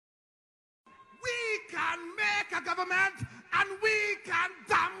a government, and we can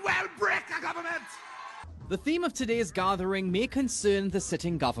damn well break a government. The theme of today's gathering may concern the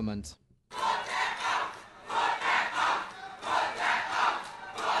sitting government.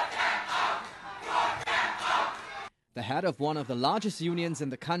 The head of one of the largest unions in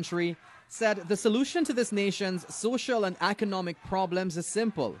the country said the solution to this nation's social and economic problems is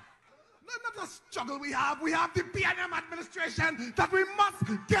simple. Not a struggle we have the PNM administration that we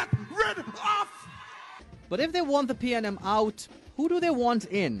must get rid of. But if they want the PNM out, who do they want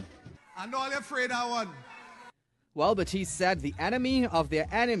in? And all afraid I won. Well, but he said the enemy of their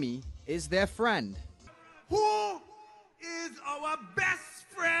enemy is their friend. Who is our best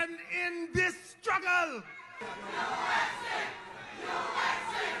friend in this struggle?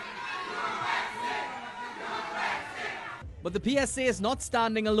 But the PSA is not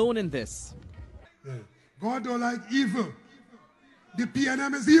standing alone in this. God don't like evil. The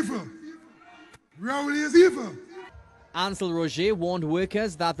PNM is evil. Rowley is evil. Ansel Roger warned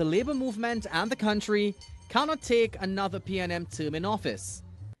workers that the labour movement and the country cannot take another PNM term in office.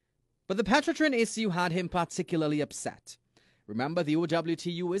 But the Petrotrin issue had him particularly upset. Remember, the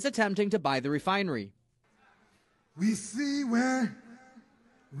OWTU is attempting to buy the refinery. We see where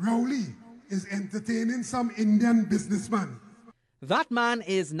Rowley is entertaining some Indian businessman. That man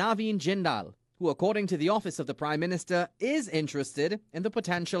is Naveen Jindal, who, according to the office of the Prime Minister, is interested in the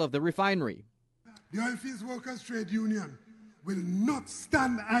potential of the refinery. The Oilfields Workers Trade Union will not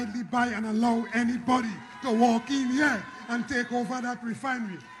stand idly by and allow anybody to walk in here and take over that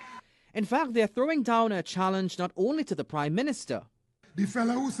refinery. In fact, they're throwing down a challenge not only to the Prime Minister. The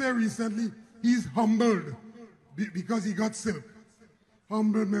fellow who said recently he's humbled because he got silk.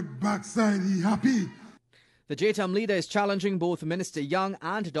 Humbled my backside, he happy. The J-Term leader is challenging both Minister Young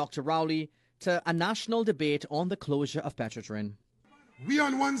and Dr. Rowley to a national debate on the closure of Petrotrin. We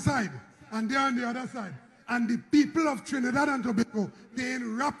on one side and they on the other side. And the people of Trinidad and Tobago, they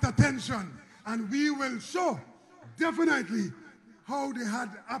in rapt attention. And we will show definitely how they had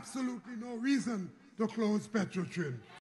absolutely no reason to close Petrotrin.